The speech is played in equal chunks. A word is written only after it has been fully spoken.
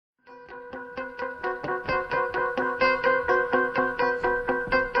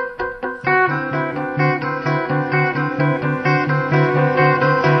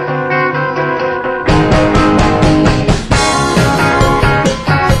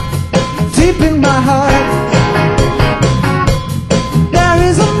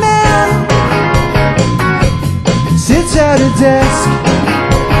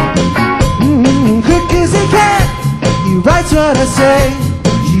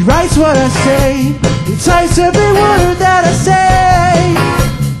means what I say. He takes every word that I say.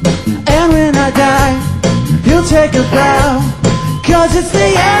 And when I die, he'll take a bow, 'cause it's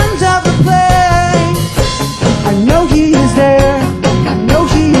the end of the play. I know he is there, I know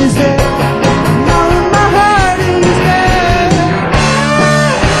he is there, I know in my heart he is there.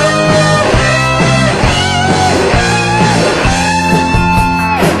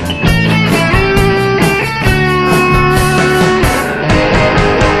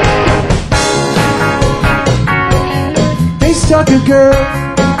 They stuck a girl.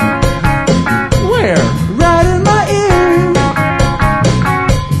 Where? Right in my ear.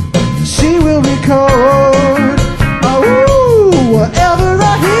 She will record, oh, whatever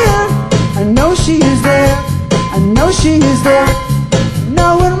I hear. I know she is there, I know she is there, I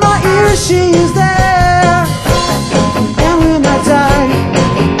know in my ear she is there. And when I die,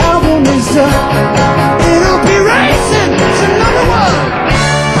 the album is done, it'll be racing to number one.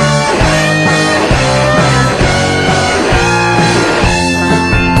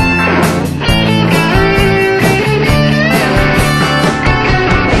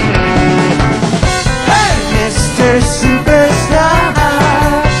 Superstar,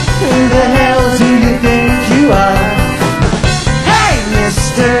 who the hell do you think you are? Hey,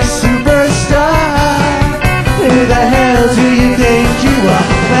 Mr. Superstar, who the hell do you think you are?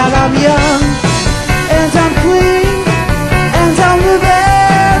 Well, I'm young, and I'm clean, and I'm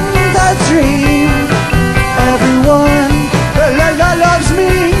living the dream. Everyone loves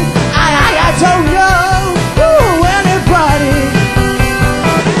me. I don't know anybody.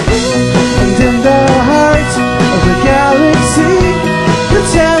 And in the heart of the galaxy, the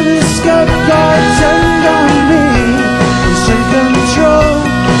telescope got turned on me. Mission control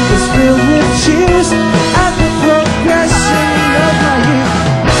was filled with cheers at the progression of my youth.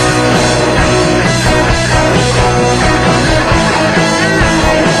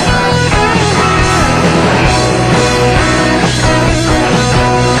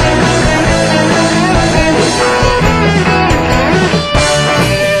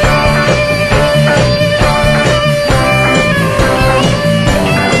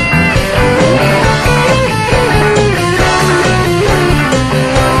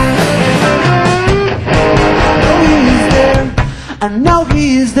 I know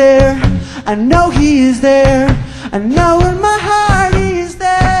he is there, I know he is there, I know in